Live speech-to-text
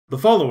The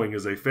following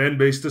is a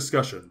fan-based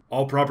discussion.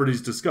 All properties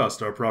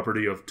discussed are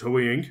property of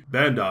Toei Inc.,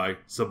 Bandai,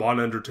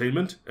 Saban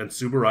Entertainment, and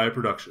Tsuburaya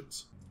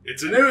Productions.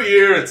 It's a new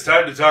year, it's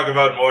time to talk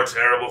about more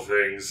terrible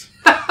things.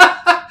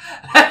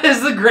 That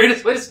is the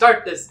greatest way to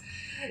start this.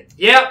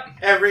 Yep.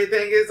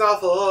 Everything is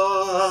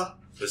awful.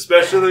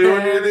 Especially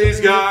when you're these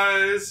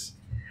guys.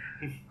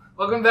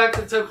 Welcome back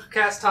to the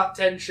Tokucast Top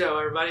 10 show,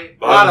 everybody.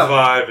 Bottom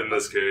 5 in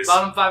this case.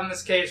 Bottom 5 in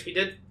this case. We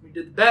did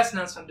the best,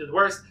 now it's time to do the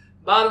worst.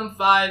 Bottom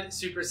 5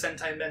 Super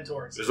Sentai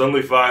Mentors. There's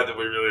only 5 that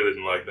we really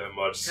didn't like that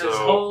much, so... Because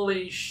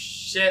holy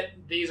shit,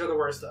 these are the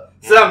worst of them.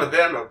 Some of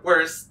them are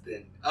worse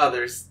than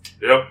others.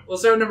 Yep. We'll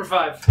start with number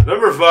 5.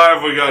 Number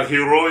 5, we got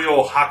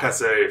Hiroyo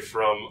Hakase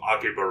from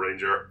Akiba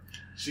Ranger.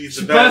 She's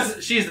the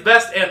best. She's the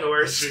best and the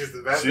worst. She's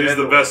the best. She's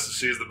the best.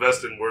 She's the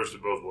best and worst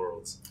of both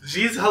worlds.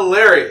 She's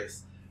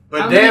hilarious.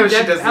 But how damn, she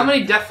doesn't... How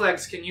many death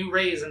flags can you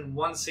raise in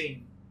one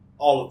scene?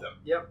 All of them.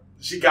 Yep.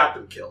 She got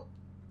them killed.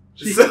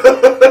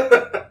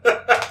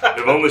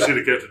 If only she'd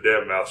have kept her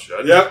damn mouth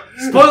shut. Yep.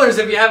 Spoilers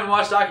if you haven't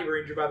watched Akiba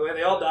Ranger, by the way.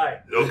 They all die.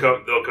 They'll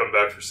come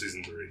back for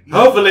season 3.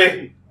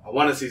 Hopefully. I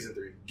want a season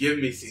 3. Give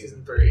me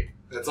season 3.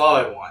 That's all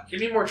I want. Give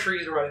me more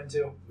trees to run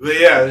into. But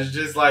yeah, it's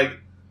just like,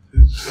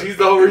 she's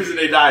the whole reason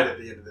they died at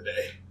the end of the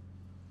day.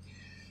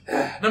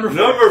 Number 4.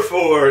 Number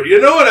 4. You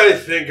know what I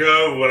think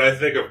of when I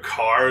think of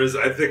cars?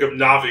 I think of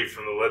Navi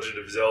from The Legend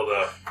of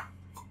Zelda.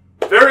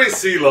 Fairy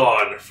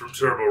Ceylon from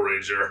Turbo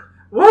Ranger.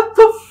 What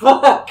the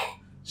fuck?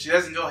 She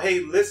doesn't go, hey,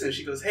 listen.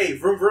 She goes, hey,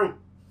 vroom, vroom.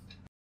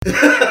 That's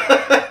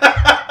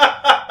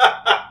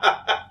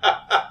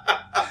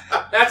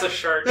a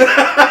shirt.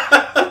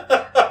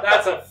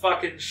 That's a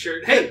fucking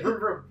shirt. Hey, vroom,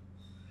 vroom.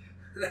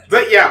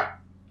 But yeah.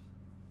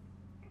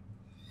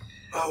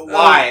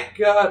 Why? Oh,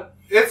 God.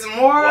 It's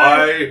more...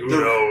 Why? Who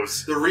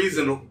knows? The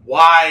reason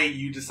why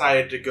you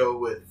decided to go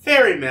with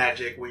fairy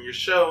magic when your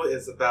show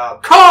is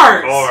about...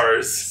 Cars!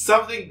 Cars.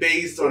 Something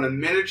based on a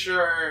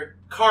miniature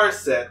car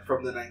set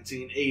from the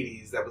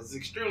 1980s that was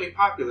extremely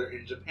popular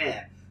in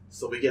Japan.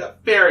 So we get a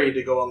fairy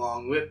to go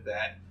along with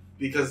that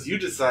because you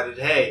decided,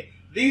 hey,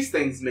 these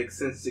things make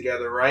sense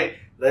together, right?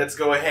 Let's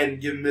go ahead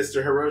and give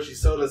Mr. Hiroshi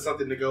Soda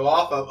something to go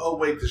off of. Oh,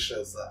 wait, the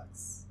show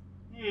sucks.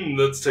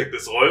 Let's take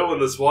this oil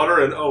and this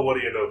water and, oh, what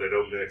do you know? They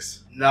don't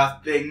mix.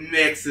 Nothing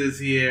mixes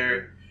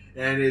here.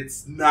 And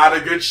it's not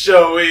a good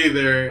show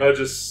either. I'm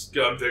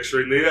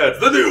picturing the ads.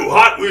 The new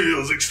Hot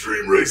Wheels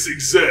Extreme Racing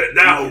set,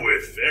 now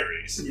with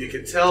fairies. You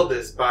can tell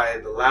this by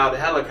the loud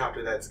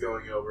helicopter that's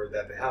going over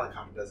that the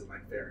helicopter doesn't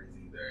like fairies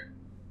either.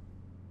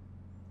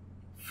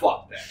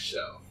 Fuck that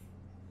show.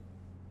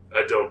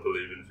 I don't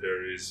believe in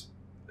fairies.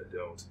 I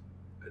don't.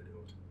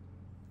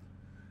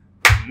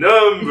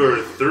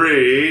 Number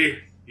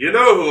 3. You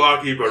know who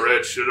Akiba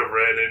Red should have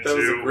ran into? That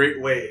was a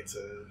great way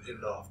to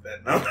end off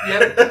that number.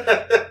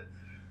 Yep.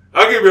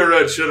 Akiba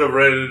Red should have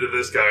ran into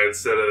this guy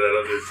instead of that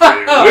other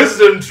tree.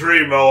 Wisdom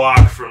Tree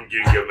Mohawk from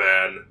Ginga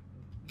Man.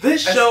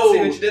 This I show see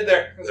what you did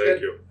there.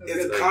 Thank you.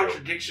 is a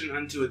contradiction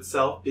unto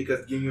itself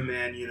because Ginga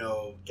Man, you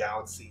know,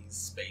 galaxies,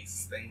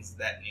 space, things of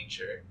that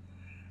nature.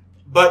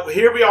 But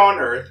here we are on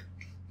Earth.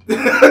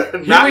 Here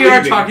we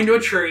are talking to a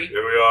tree.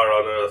 Here we are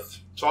on Earth.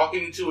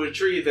 Talking to a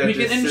tree that We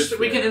can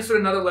insert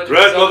another Legend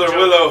of Grandmother Zelda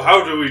Willow,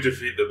 how do we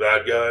defeat the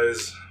bad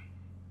guys?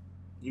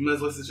 You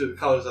must listen to the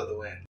colors of the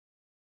wind.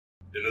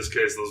 In this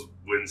case, those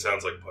wind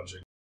sounds like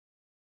punching.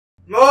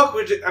 Mohawk,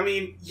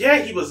 yeah,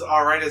 he was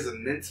alright as a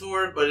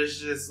mentor, but it's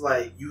just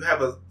like, you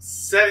have a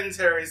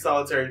sedentary,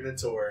 solitary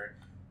mentor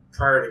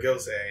prior to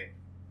Gosei.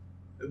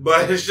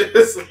 But it's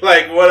just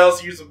like, what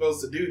else are you supposed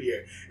to do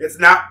here? It's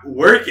not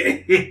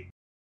working.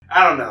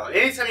 I don't know.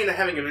 Anytime you're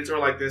having a mentor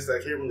like this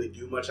that can't really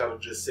do much out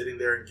of just sitting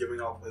there and giving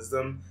off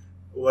wisdom,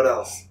 what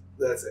else?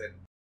 That's it.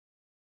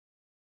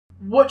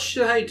 What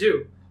should I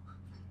do?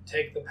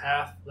 Take the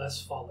path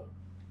less followed.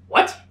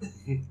 What?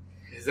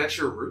 Is that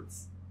your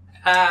roots?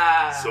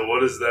 So what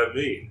does that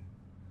mean?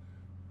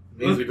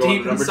 It means we go on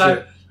to number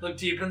 2. Look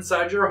deep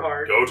inside your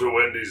heart. Go to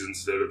Wendy's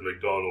instead of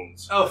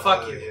McDonald's. Oh,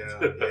 fuck you.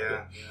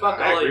 Yeah. Fuck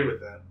I all agree you.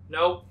 with that.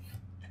 Nope.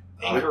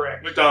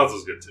 Incorrect. McDonald's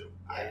is good too.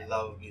 I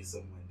love me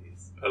some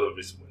Wendy's. I love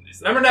me some Wendy's.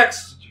 Number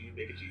next.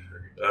 Make a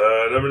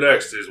cheeseburger. Number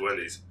next is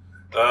Wendy's.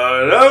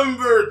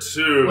 Number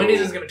 2.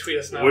 Wendy's is going to tweet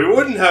us now. We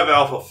wouldn't have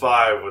Alpha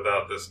 5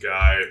 without this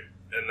guy.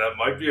 And that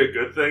might be a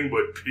good thing,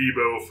 but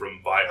Peebo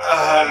from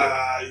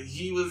Bioman.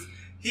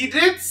 He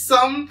did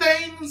some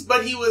things,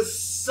 but he was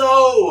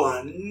so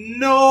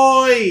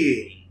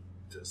annoying.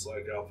 Just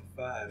like Alpha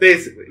 5.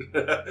 Basically.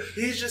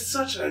 He's just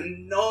such an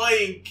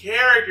annoying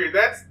character.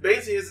 That's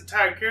basically his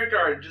entire character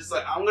art. Just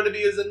like, I'm going to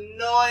be as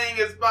annoying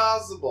as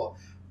possible.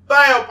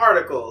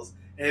 Bioparticles.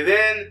 And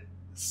then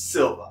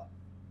Silva.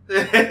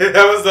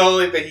 That was the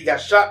only thing. He got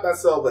shot by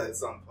Silva at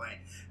some point.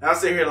 And I'm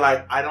sitting here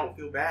like, I don't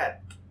feel bad.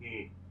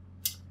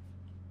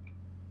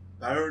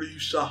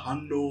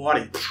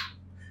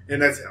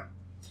 And that's him.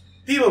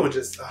 People would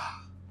just...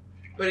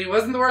 But he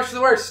wasn't the worst of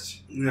the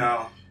worst.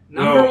 No.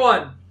 Number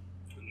 1.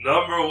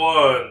 Number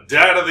 1,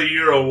 Dad of the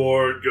Year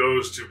award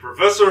goes to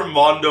Professor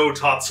Mondo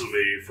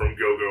Tatsumi from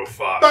Go-Go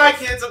 5. Bye,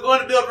 kids. I'm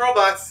going to build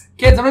robots.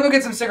 Kids, I'm going to go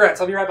get some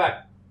cigarettes. I'll be right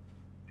back.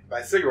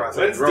 By cigarettes,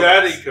 I mean When's robots.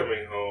 Daddy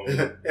coming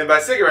home? And by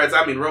cigarettes,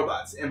 I mean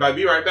robots. And by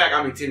be right back,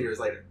 I mean 10 years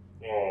later.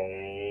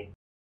 Oh,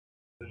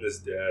 I miss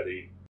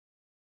Daddy.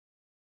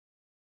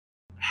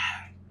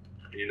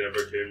 He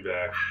never came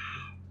back.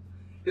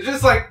 It's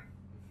just like,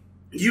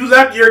 you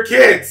left your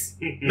kids.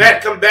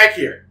 Matt, come back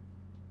here.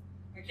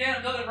 I can't.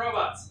 I'm building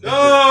robots.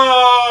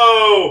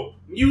 No!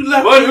 You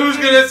left. But your who's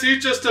kids. gonna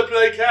teach us to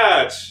play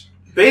catch?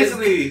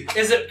 Basically,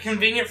 Is it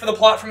convenient for the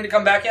plot for me to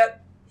come back yet?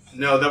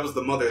 no, that was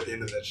the mother at the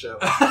end of that show.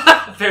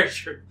 Very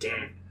true.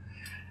 Damn.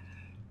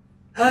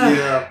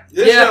 Yeah.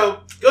 This Yeah. show,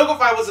 Go-Go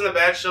Fight wasn't a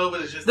bad show,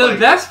 but it's just The like...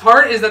 best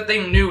part is that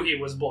they knew he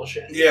was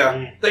bullshit.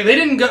 Yeah. Like they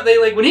didn't go. They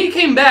like when he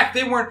came back,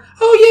 they weren't.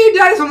 Oh yeah,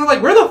 Daddy's home. They're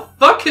like, where the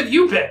fuck have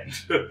you been?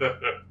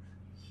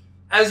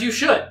 As you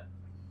should.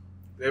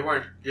 They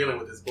weren't dealing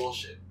with his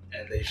bullshit,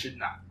 and they should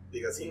not.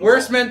 Because he was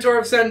Worst mentor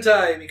of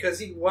Sentai because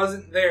he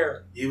wasn't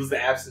there. He was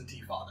the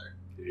absentee father.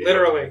 Yeah.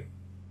 Literally.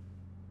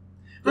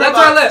 But that's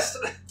our list.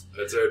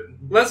 That's it.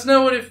 Let us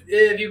know if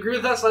you agree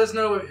with us. Let us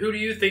know who do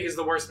you think is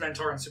the worst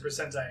mentor in Super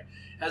Sentai.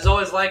 As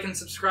always, like and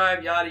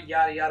subscribe. Yada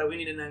yada yada. We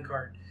need an end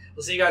card.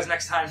 We'll see you guys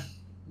next time.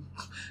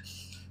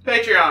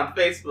 Patreon,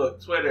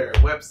 Facebook, Twitter,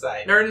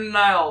 website. Nerd and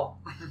Nile.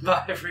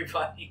 Bye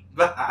everybody.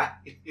 Bye.